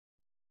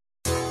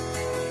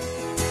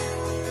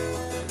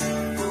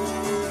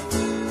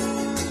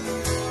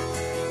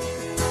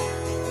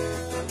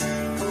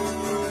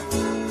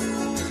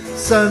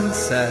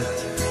Sunset,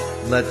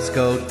 let's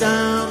go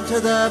down to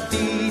the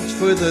beach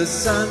for the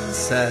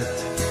sunset.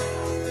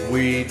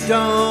 We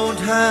don't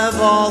have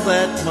all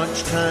that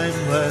much time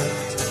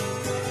left.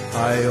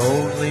 I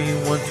only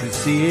want to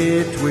see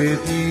it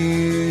with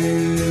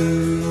you.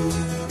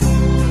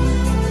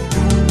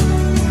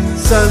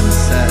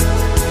 Sunset,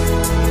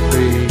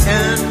 the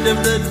end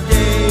of the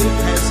day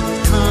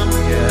hasn't come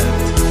yet.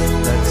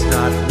 Let's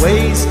not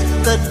waste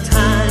the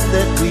time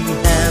that we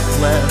have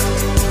left.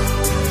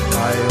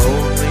 I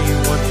only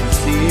want to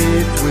see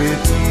it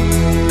with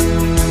you.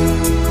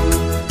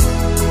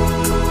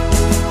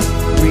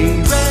 We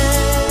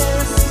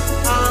rest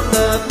on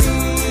the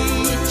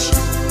beach,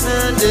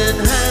 hand in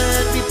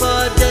hand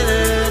before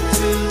dinner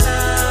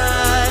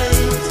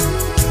tonight.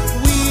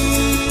 We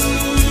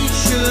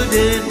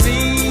shouldn't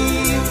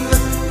leave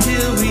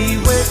till we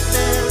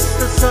witness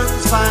the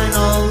sun's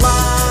final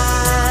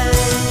light.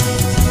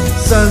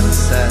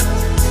 Sunset,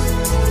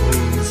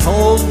 please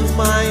hold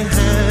my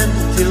hand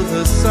till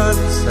the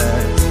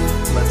sunset.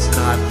 Let's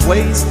not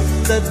waste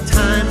the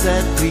time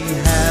that we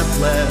have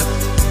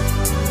left.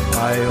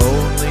 I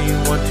only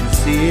want to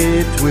see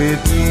it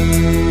with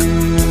you.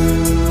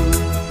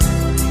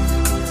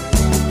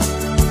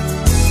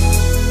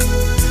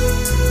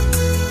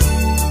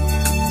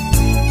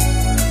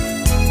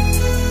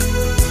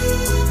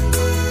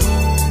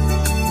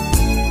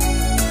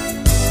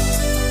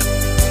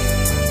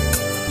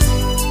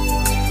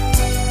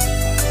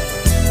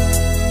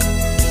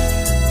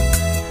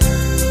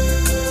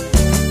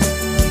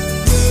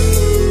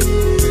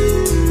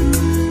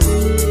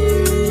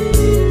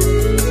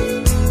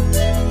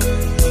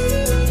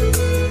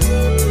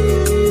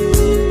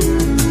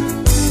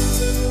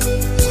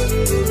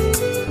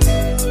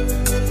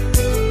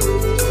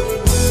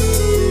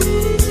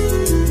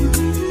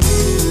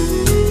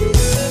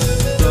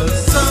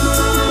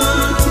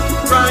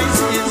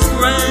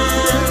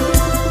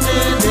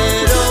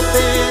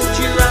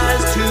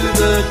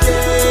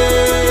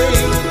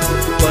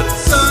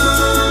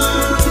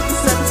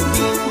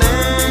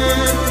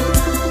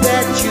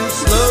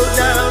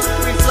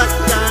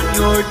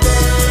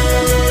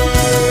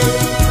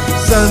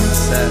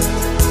 Sunset,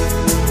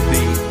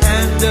 the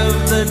end of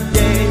the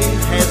day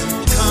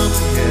hasn't come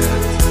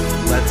yet.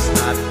 Let's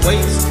not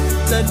waste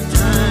the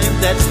time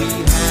that we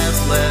have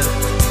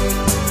left.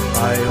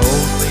 I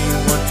only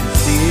want to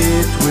see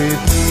it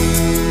with you.